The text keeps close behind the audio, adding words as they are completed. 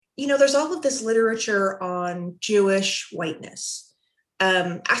there's all of this literature on Jewish whiteness,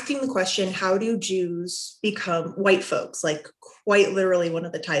 asking the question, how do Jews become white folks? Like quite literally one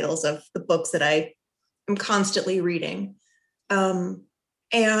of the titles of the books that I am constantly reading. And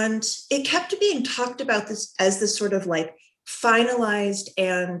it kept being talked about this as this sort of like finalized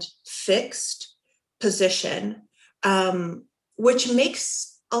and fixed position, which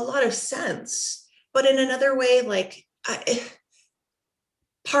makes a lot of sense. But in another way, like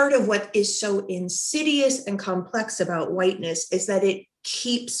part of what is so insidious and complex about whiteness is that it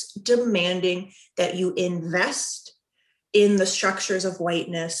keeps demanding that you invest in the structures of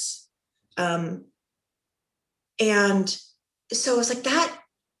whiteness. And so it's like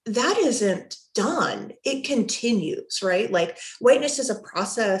that isn't done. It continues, right? Like whiteness is a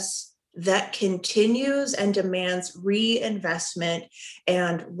process that continues and demands reinvestment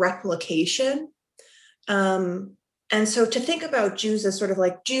and replication. And so to think about Jews as sort of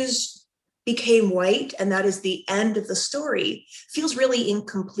like Jews became white and that is the end of the story feels really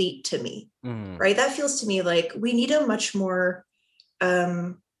incomplete to me, right? That feels to me like we need a much more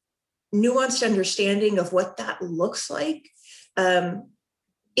nuanced understanding of what that looks like.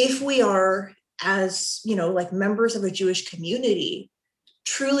 If we are, as like members of a Jewish community,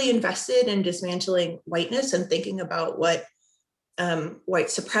 truly invested in dismantling whiteness and thinking about what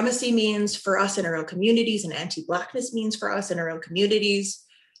white supremacy means for us in our own communities and anti-Blackness means for us in our own communities,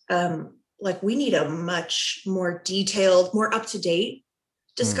 like we need a much more detailed, more up-to-date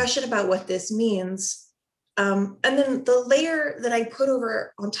discussion about what this means. And then the layer that I put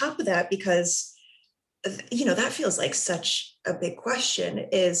over on top of that, because that feels like such a big question,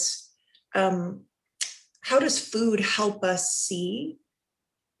 is how does food help us see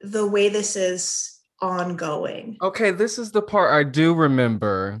the way this is ongoing? Okay, this is the part I do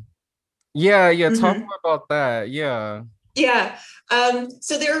remember. Yeah, talk more about that. Yeah. Yeah.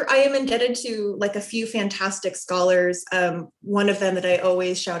 So there, I am indebted to like a few fantastic scholars. One of them that I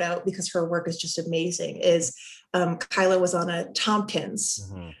always shout out because her work is just amazing is Kyla Wazana Tompkins,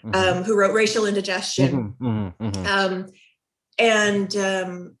 who wrote Racial Indigestion.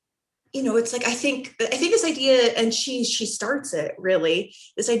 It's like I think this idea, and she starts it really,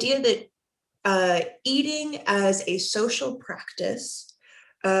 this idea that eating as a social practice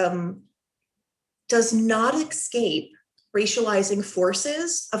does not escape racializing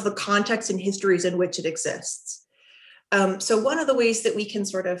forces of the context and histories in which it exists. So one of the ways that we can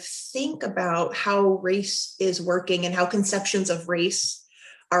sort of think about how race is working and how conceptions of race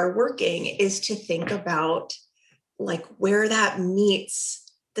are working is to think about like where that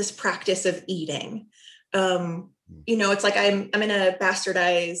meets this practice of eating. It's like I'm going to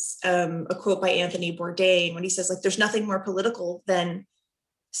bastardize a quote by Anthony Bourdain when he says like there's nothing more political than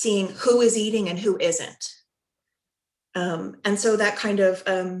seeing who is eating and who isn't. And so that kind of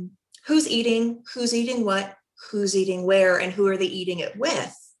who's eating what, who's eating where, and who are they eating it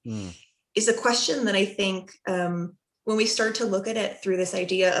with is a question that I think when we start to look at it through this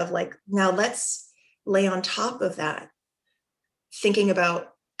idea of like, now let's lay on top of that, thinking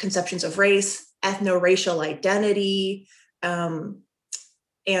about conceptions of race, ethno-racial identity, and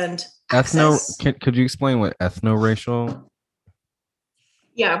access. Could you explain what ethno-racial?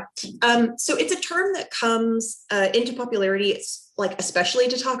 Yeah. So it's a term that comes into popularity. It's like, especially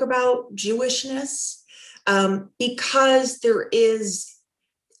to talk about Jewishness, because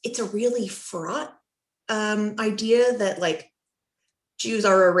it's a really fraught idea that like Jews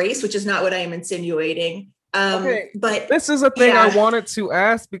are a race, which is not what I am insinuating. Okay, but this is a thing I wanted to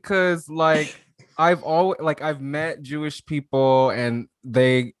ask because like I've met Jewish people and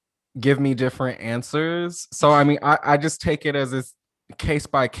they give me different answers. So I mean, I just take it as this case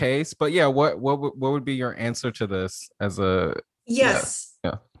by case. But yeah, what would be your answer to this as a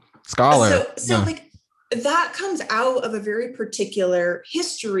scholar? So like that comes out of a very particular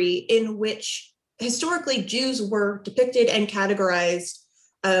history in which historically Jews were depicted and categorized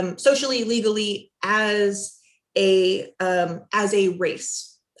socially, legally as a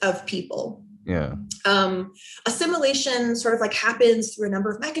race of people. Yeah. Assimilation sort of like happens through a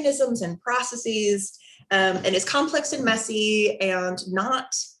number of mechanisms and processes, and is complex and messy and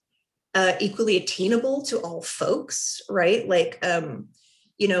not equally attainable to all folks, right? Like, often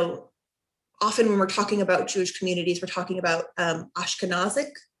when we're talking about Jewish communities, we're talking about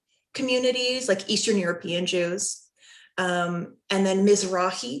Ashkenazic communities, like Eastern European Jews, and then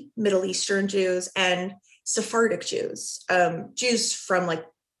Mizrahi, Middle Eastern Jews, and Sephardic Jews, Jews from like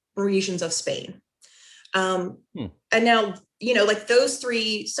regions of Spain. And now, like those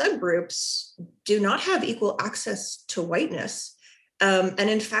three subgroups do not have equal access to whiteness. And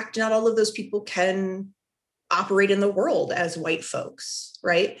in fact, not all of those people can operate in the world as white folks,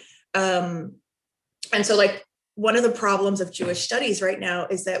 right? Um, and so like one of the problems of Jewish studies right now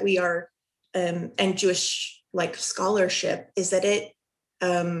is that we are, and Jewish like scholarship is that it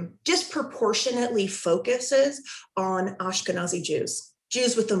disproportionately focuses on Ashkenazi Jews,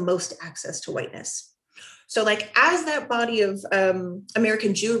 Jews with the most access to whiteness. So like as that body of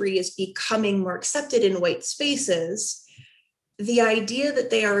American Jewry is becoming more accepted in white spaces, the idea that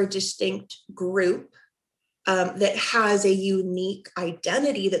they are a distinct group that has a unique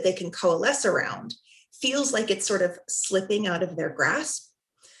identity that they can coalesce around feels like it's sort of slipping out of their grasp.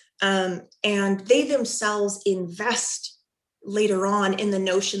 And they themselves invest later on in the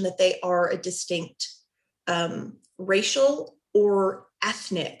notion that they are a distinct racial or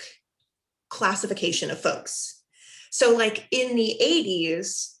ethnic classification of folks. So like in the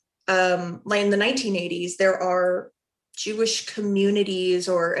 80s, like in the 1980s, there are Jewish communities,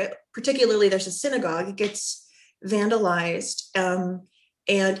 or particularly there's a synagogue, it gets vandalized.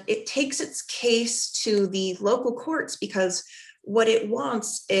 And it takes its case to the local courts because what it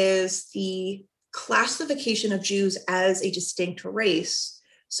wants is the classification of Jews as a distinct race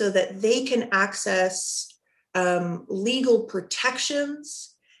so that they can access legal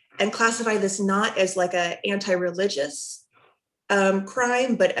protections and classify this not as like an anti-religious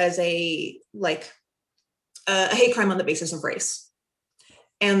crime, but as a hate crime on the basis of race.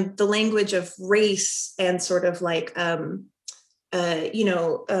 And the language of race and sort of like,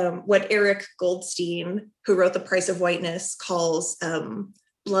 what Eric Goldstein, who wrote The Price of Whiteness, calls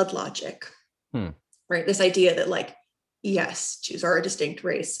blood logic, right? This idea that like, yes, Jews are a distinct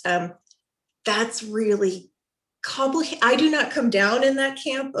race. That's really complicated. I do not come down in that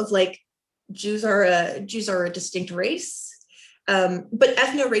camp of like, Jews are a distinct race. But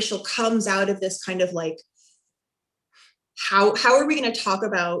ethno-racial comes out of this kind of like, how are we going to talk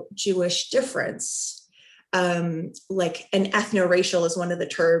about Jewish difference? Like an ethno-racial is one of the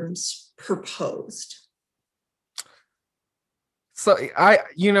terms proposed. So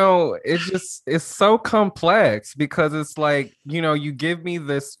it's so complex because it's like, you give me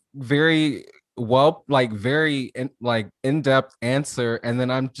this very in-depth answer, and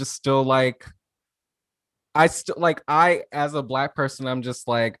then I'm just still like, I as a Black person, I'm just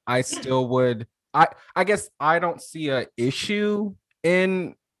like, I still would, I guess I don't see a issue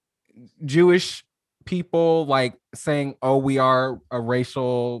in Jewish people like saying, oh, we are a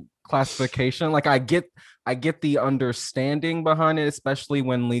racial classification. Like I get the understanding behind it, especially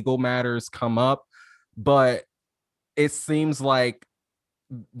when legal matters come up, but it seems like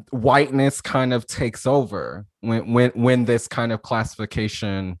whiteness kind of takes over when this kind of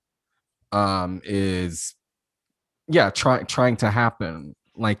classification is trying to happen.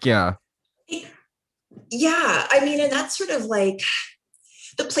 Like yeah, I mean, and that's sort of like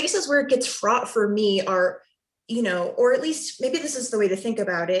the places where it gets fraught for me are, or at least maybe this is the way to think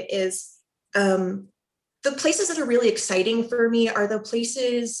about it, is the places that are really exciting for me are the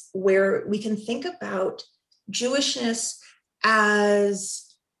places where we can think about Jewishness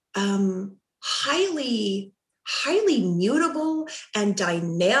as highly mutable and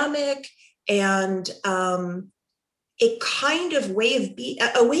dynamic, and a kind of way of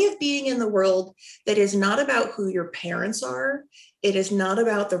being in the world that is not about who your parents are. It is not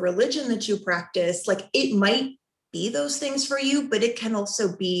about the religion that you practice. Like it might be those things for you, but it can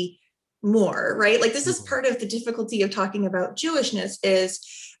also be more, right? Like this is part of the difficulty of talking about Jewishness is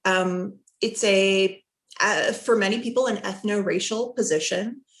it's for many people, an ethno-racial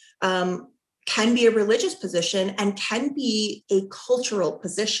position, can be a religious position, and can be a cultural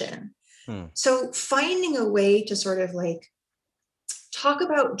position. So finding a way to sort of like talk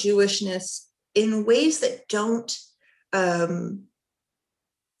about Jewishness in ways that don't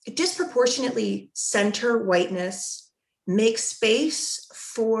disproportionately center whiteness, make space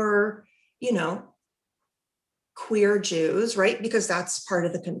for, queer Jews, right? Because that's part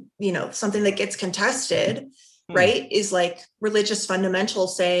of the, something that gets contested, right? Is like religious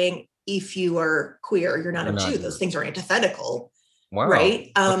fundamentals saying, if you are queer, you're not a Jew. Those things are antithetical. Wow.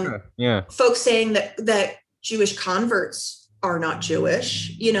 Right. Okay. Yeah. Folks saying that Jewish converts are not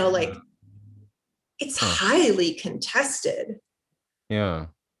Jewish, like it's highly contested. Yeah.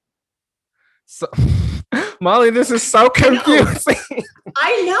 So Molly, this is so confusing.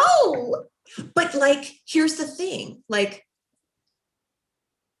 I know. But like, here's the thing, like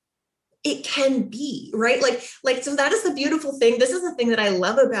it can be, right? Like, so that is the beautiful thing. This is the thing that I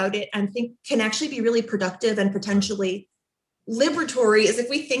love about it and think can actually be really productive and potentially liberatory, is if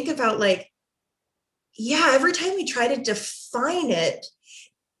we think about like, every time we try to define it,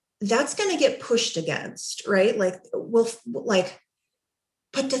 that's going to get pushed against, right? Like,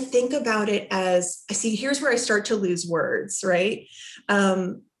 but to think about it as, I see, here's where I start to lose words, right?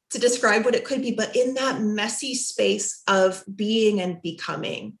 to describe what it could be, but in that messy space of being and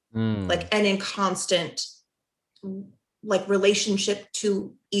becoming, like, and in constant like relationship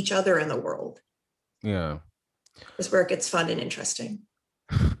to each other in the world. Yeah. Is where it gets fun and interesting.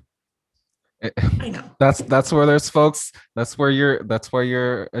 I know. That's where there's folks. That's where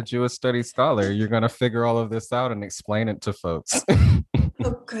you're a Jewish studies scholar. You're gonna figure all of this out and explain it to folks.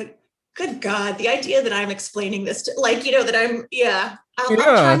 Oh, good God. The idea that I'm explaining this to, like, that I'm, I'll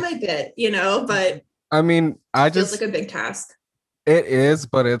try my bit, but I mean, it feels like a big task. It is,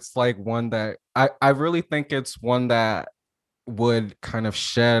 but it's like one that I really think it's one that would kind of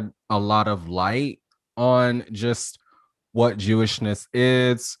shed a lot of light on just what Jewishness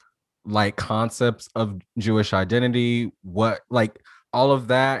is, like concepts of Jewish identity, what like all of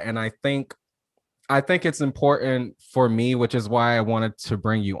that. And I think it's important for me, which is why I wanted to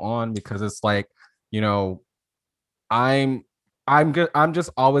bring you on, because it's like, you know, I'm I'm good. I'm just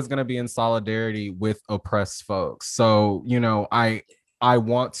always gonna be in solidarity with oppressed folks. So, I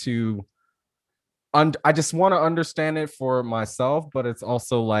want to I just want to understand it for myself, but it's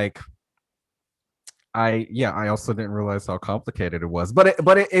also like I also didn't realize how complicated it was. But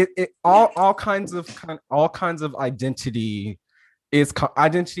it all kinds of identity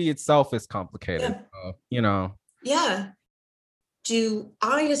identity itself is complicated. Yeah. Do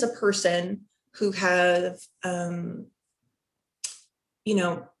I, as a person who have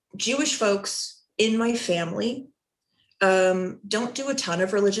Jewish folks in my family, don't do a ton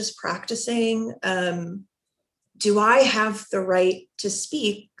of religious practicing, do I have the right to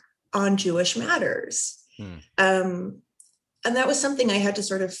speak on Jewish matters? And that was something I had to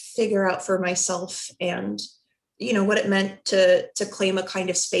sort of figure out for myself, and what it meant to claim a kind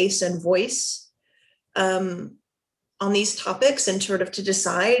of space and voice on these topics, and sort of to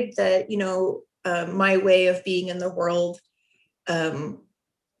decide that my way of being in the world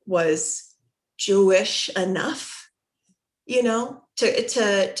was Jewish enough,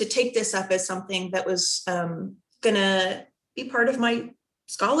 to take this up as something that was gonna be part of my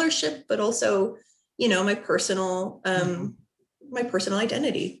scholarship, but also my personal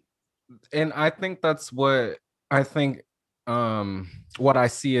identity. And I think that's what I think what I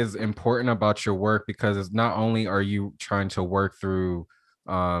see is important about your work, because it's not only are you trying to work through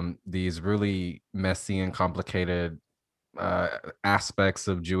these really messy and complicated aspects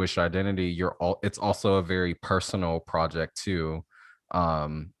of Jewish identity, it's also a very personal project too,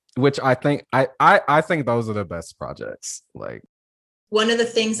 which I think I think those are the best projects. Like, one of the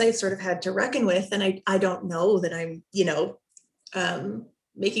things I sort of had to reckon with, and I don't know that I'm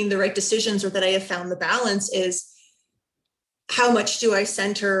making the right decisions, or that I have found the balance, is how much do I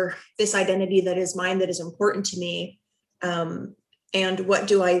center this identity that is mine, that is important to me, and what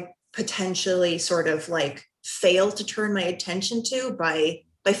do I potentially sort of like fail to turn my attention to by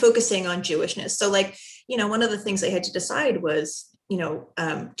focusing on Jewishness. So like, one of the things I had to decide was,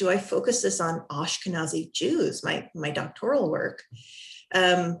 do I focus this on Ashkenazi Jews, my doctoral work?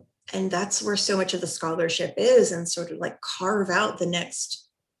 And that's where so much of the scholarship is, and sort of like carve out the next,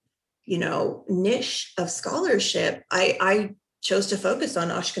 niche of scholarship. I chose to focus on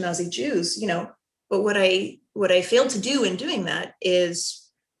Ashkenazi Jews, but what I failed to do in doing that is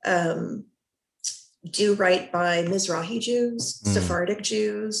do right by Mizrahi Jews, Sephardic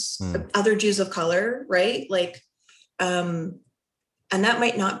Jews, other Jews of color, right? Like, and that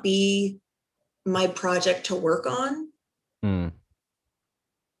might not be my project to work on.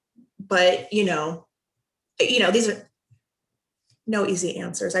 But, these are no easy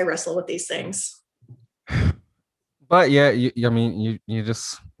answers. I wrestle with these things. But yeah, I mean, you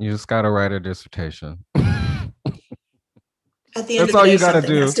just got to write a dissertation. At the end of the day,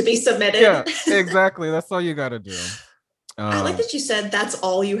 something has to be submitted. Yeah, exactly. That's all you got to do. I like that you said that's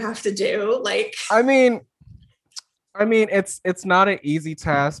all you have to do. Like, I mean, it's not an easy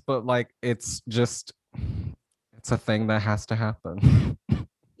task, but like it's a thing that has to happen.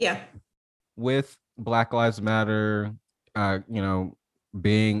 Yeah. With Black Lives Matter,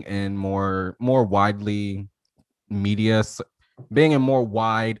 being in more widely media, being in more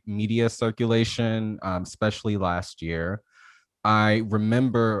wide media circulation, especially last year, I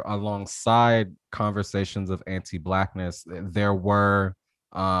remember alongside conversations of anti-Blackness, there were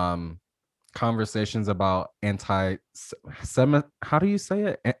conversations about how do you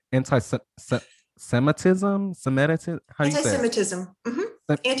say it? Anti-Semitism? How do you say it? Anti-Semitism.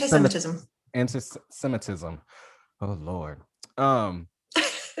 Anti-Semitism. Anti-Semitism. Oh Lord. I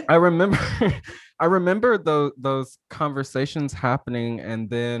remember those conversations happening, and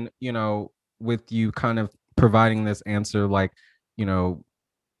then with you kind of providing this answer, like,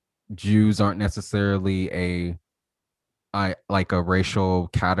 Jews aren't necessarily I like a racial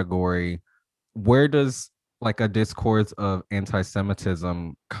category, where does like a discourse of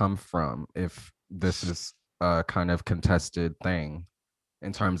anti-Semitism come from if this is a kind of contested thing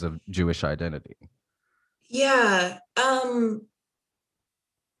in terms of Jewish identity? Yeah.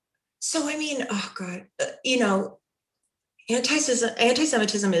 So I mean, oh God,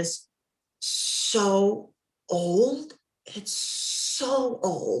 anti-Semitism is so old. It's so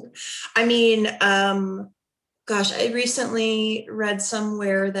old. I mean, gosh, I recently read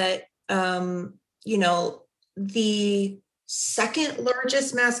somewhere that you know, the second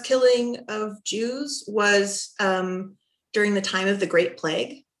largest mass killing of Jews was during the time of the Great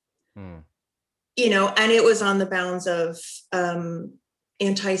Plague. Hmm. And it was on the bounds of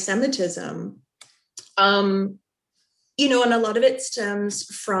anti-Semitism. Um, and a lot of it stems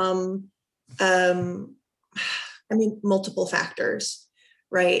from, um, multiple factors,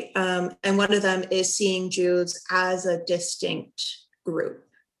 right? And one of them is seeing Jews as a distinct group,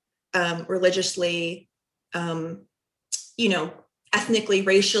 religiously, um, you know, ethnically,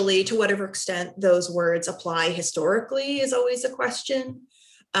 racially, to whatever extent those words apply historically is always a question.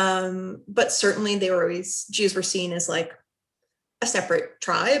 But certainly Jews were seen as like a separate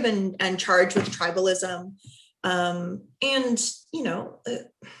tribe and charged with tribalism. And,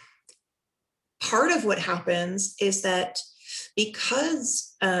 part of what happens is that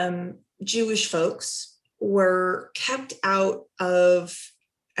because Jewish folks were kept out of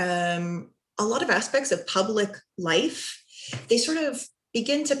a lot of aspects of public life, they sort of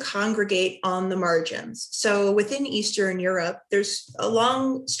begin to congregate on the margins. So within Eastern Europe, there's a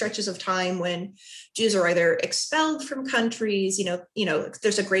long stretches of time when Jews are either expelled from countries,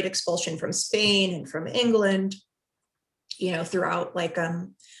 there's a great expulsion from Spain and from England, throughout like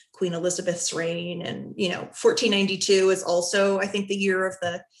Queen Elizabeth's reign. And, 1492 is also, I think, the year of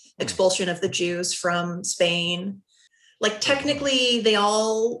the expulsion of the Jews from Spain. Like technically they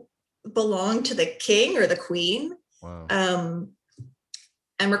all belong to the king or the queen. Wow.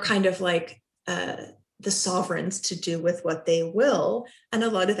 And we're kind of like the sovereigns to do with what they will. And a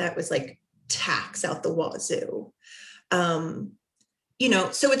lot of that was like tax out the wazoo.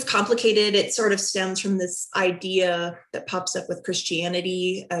 So it's complicated. It sort of stems from this idea that pops up with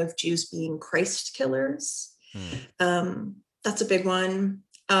Christianity of Jews being Christ killers. That's a big one.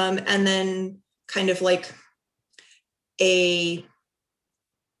 And then kind of like a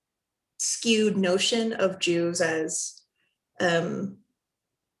skewed notion of Jews as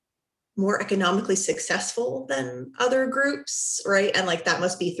more economically successful than other groups, right? And like that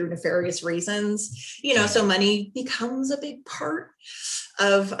must be through nefarious reasons, so money becomes a big part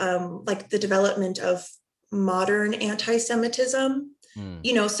of like the development of modern anti-Semitism.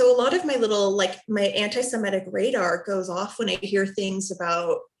 So a lot of my anti-Semitic radar goes off when I hear things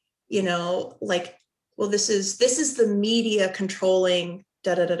about, like, well, this is the media controlling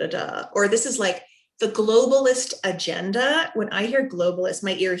da da da da da, or this is like the globalist agenda. When I hear globalist,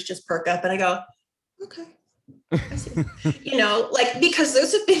 my ears just perk up and I go, okay, I see. Because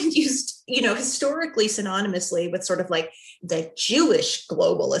those have been used, historically synonymously with sort of like the Jewish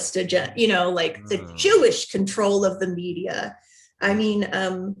globalist agenda, like the Jewish control of the media. I mean,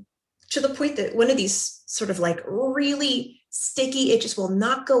 to the point that one of these sort of like really sticky, it just will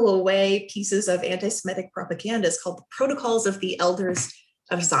not go away pieces of anti-Semitic propaganda is called the Protocols of the Elders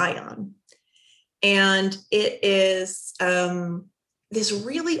of Zion. And it is this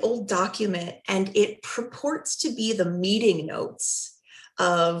really old document, and it purports to be the meeting notes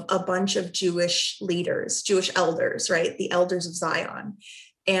of a bunch of Jewish leaders, Jewish elders, right? The Elders of Zion.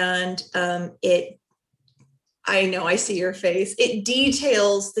 And I know, I see your face. It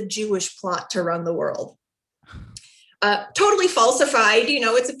details the Jewish plot to run the world. Totally falsified,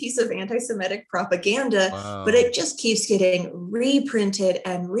 it's a piece of anti-Semitic propaganda, wow. But it just keeps getting reprinted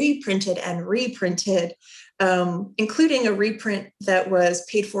and reprinted and reprinted, including a reprint that was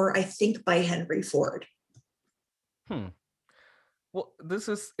paid for, I think, by Henry Ford. Well,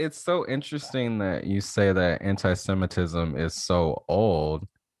 it's so interesting that you say that anti-Semitism is so old,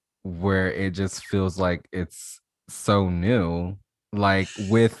 where it just feels like it's so new, like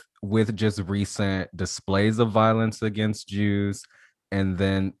with just recent displays of violence against Jews. And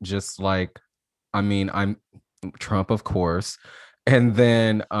then just like, I'm Trump, of course. And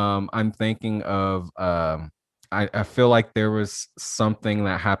then I'm thinking of I feel like there was something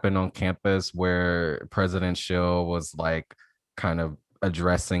that happened on campus where President Schill was like kind of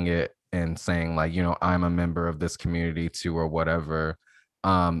addressing it and saying like, I'm a member of this community too, or whatever.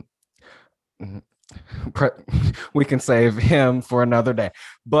 We can save him for another day,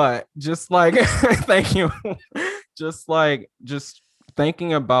 but just like thank you, just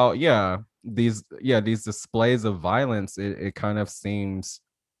thinking about these displays of violence, it kind of seems,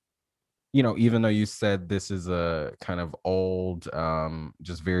 even though you said this is a kind of old,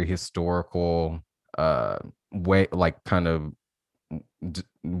 just very historical uh way, like kind of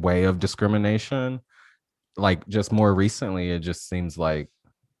way of discrimination, like just more recently it just seems like,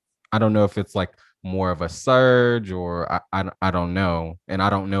 I don't know if it's like more of a surge, or I don't know, and I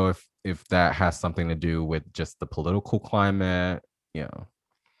don't know if that has something to do with just the political climate. Yeah.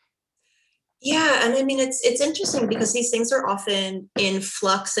 Yeah, and I mean it's interesting because these things are often in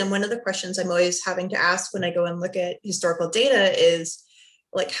flux. And one of the questions I'm always having to ask when I go and look at historical data is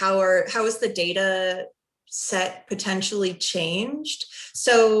like how is the data set potentially changed?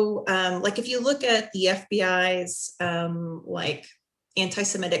 So like if you look at the FBI's like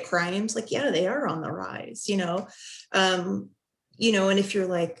anti-Semitic crimes, like yeah, they are on the rise, and if you're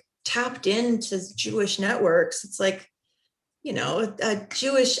like tapped into Jewish networks, it's like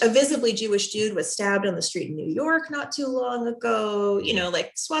a visibly Jewish dude was stabbed on the street in New York not too long ago.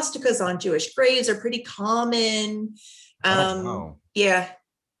 Like swastikas on Jewish graves are pretty common. Oh wow. Yeah,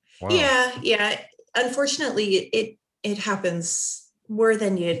 Wow. yeah. Unfortunately, it happens more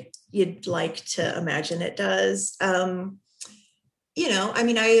than you'd like to imagine it does. I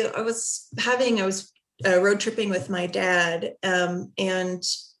mean, I was road tripping with my dad, and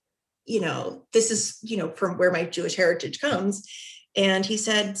this is, from where my Jewish heritage comes. And he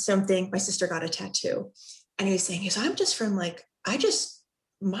said something, my sister got a tattoo. And he was saying, I'm just from like,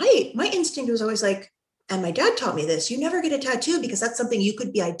 my instinct was always like, and my dad taught me this, you never get a tattoo because that's something you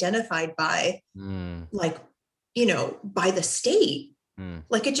could be identified by, Mm, like, by the state. mm,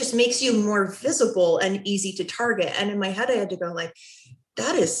 Like it just makes you more visible and easy to target. And in my head, I had to go like,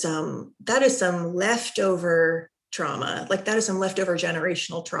 that is some leftover trauma. Like that is some leftover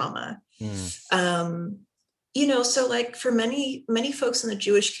generational trauma. mm, um so like for many many folks in the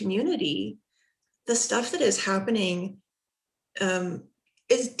Jewish community, the stuff that is happening um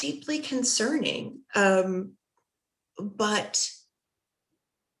is deeply concerning, but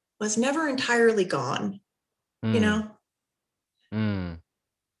was never entirely gone you mm, know mm.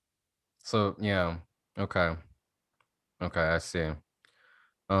 So yeah. Okay. Okay, I see.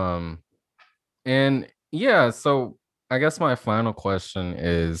 Um, and yeah, so I guess my final question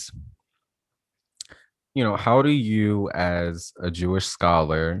is, how do you, as a Jewish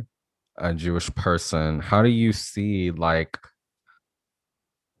scholar, a Jewish person, how do you see like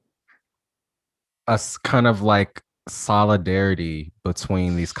us kind of like solidarity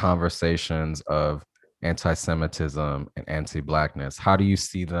between these conversations of anti-Semitism and anti-Blackness? How do you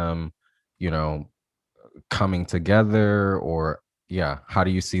see them, you know, coming together, or yeah, how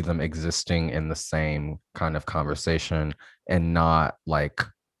do you see them existing in the same kind of conversation and not like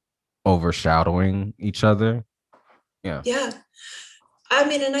overshadowing each other? Yeah. yeah, I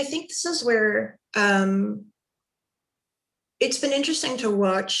mean, and I think this is where it's been interesting to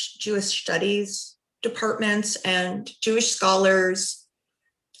watch Jewish studies departments and Jewish scholars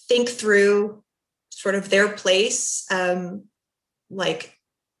think through sort of their place, like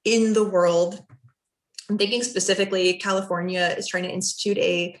in the world. I'm thinking specifically, California is trying to institute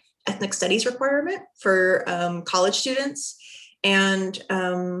a ethnic studies requirement for college students, and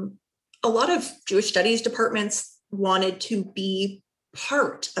a lot of Jewish studies departments wanted to be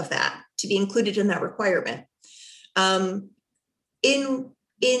part of that, to be included in that requirement. Um, in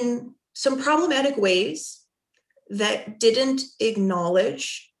some problematic ways that didn't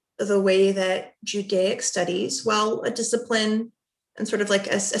acknowledge the way that Judaic studies, while a discipline and sort of like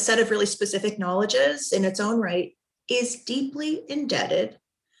a set of really specific knowledges in its own right, is deeply indebted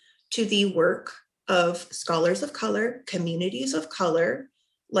to the work of scholars of color, communities of color,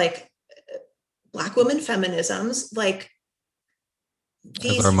 like Black women feminisms, like As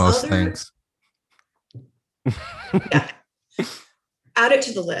are these most other, things. yeah, add it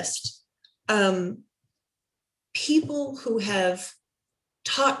to the list. Um, People who have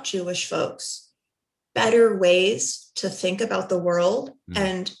taught Jewish folks better ways to think about the world Mm,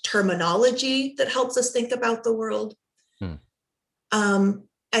 and terminology that helps us think about the world. mm,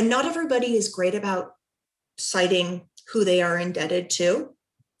 And not everybody is great about citing who they are indebted to,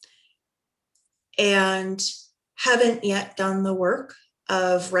 and haven't yet done the work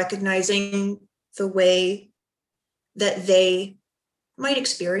of recognizing the way that they might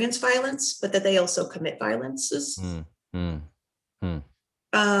experience violence, but that they also commit violences. mm, mm, mm,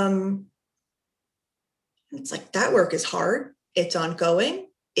 Um, it's like that work is hard. It's ongoing.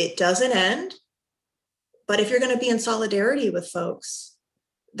 It doesn't end. But if you're going to be in solidarity with folks,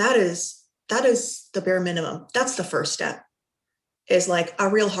 that is the bare minimum. That's the first step, is like a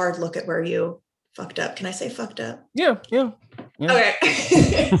real hard look at where you fucked up. Can I say fucked up? Yeah. Okay.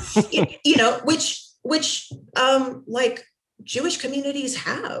 Which like Jewish communities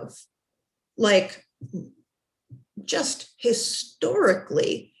have, like, just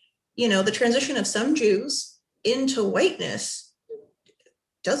historically, the transition of some Jews into whiteness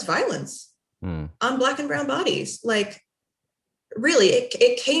does violence on Black and brown bodies. Like, really,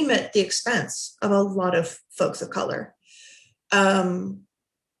 it came at the expense of a lot of folks of color. And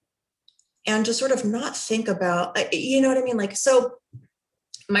to sort of not think about, you know what I mean? Like, so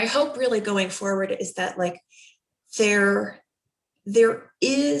my hope really going forward is that, like, there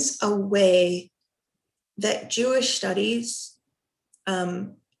is a way that Jewish studies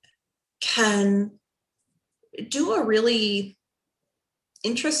can do a really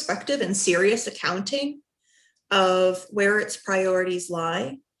introspective and serious accounting of where its priorities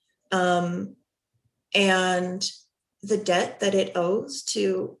lie, and the debt that it owes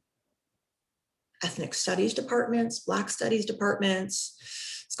to ethnic studies departments, Black studies departments,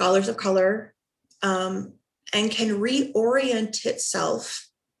 scholars of color, and can reorient itself,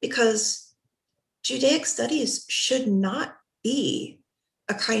 because Judaic studies should not be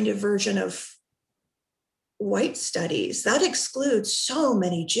a kind of version of white studies. That excludes so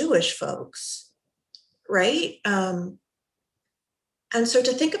many Jewish folks, right? And so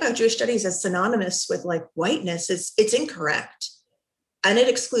to think about Jewish studies as synonymous with, like, whiteness it's incorrect. And it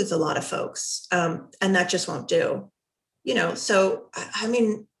excludes a lot of folks. And that just won't do. So, I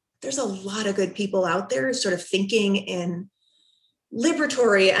mean, there's a lot of good people out there sort of thinking in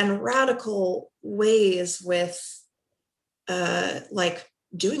liberatory and radical ways with, like,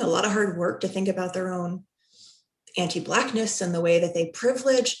 doing a lot of hard work to think about their own anti-Blackness and the way that they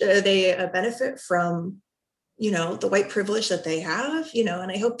benefit from, the white privilege that they have,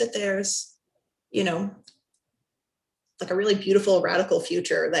 and I hope that there's, like, a really beautiful radical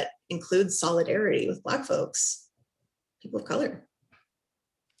future that includes solidarity with Black folks, people of color.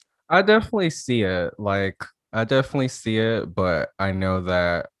 I definitely see it. Like, I definitely see it, but I know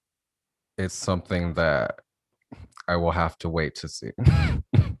that it's something that I will have to wait to see.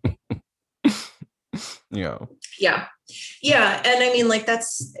 Yeah. Yeah. And I mean, like,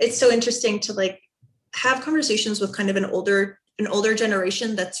 it's so interesting to, like, have conversations with kind of an older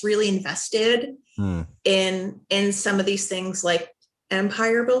generation that's really invested in some of these things, like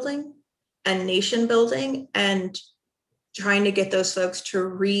empire building and nation building, and trying to get those folks to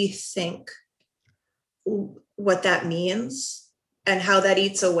rethink what that means and how that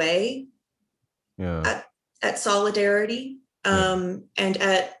eats away at solidarity, and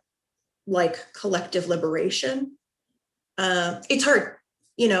at, like, collective liberation. It's hard,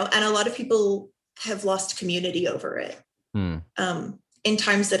 and a lot of people have lost community over it in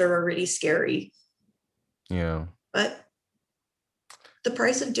times that are already scary. Yeah. But the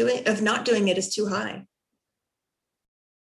price of not doing it is too high.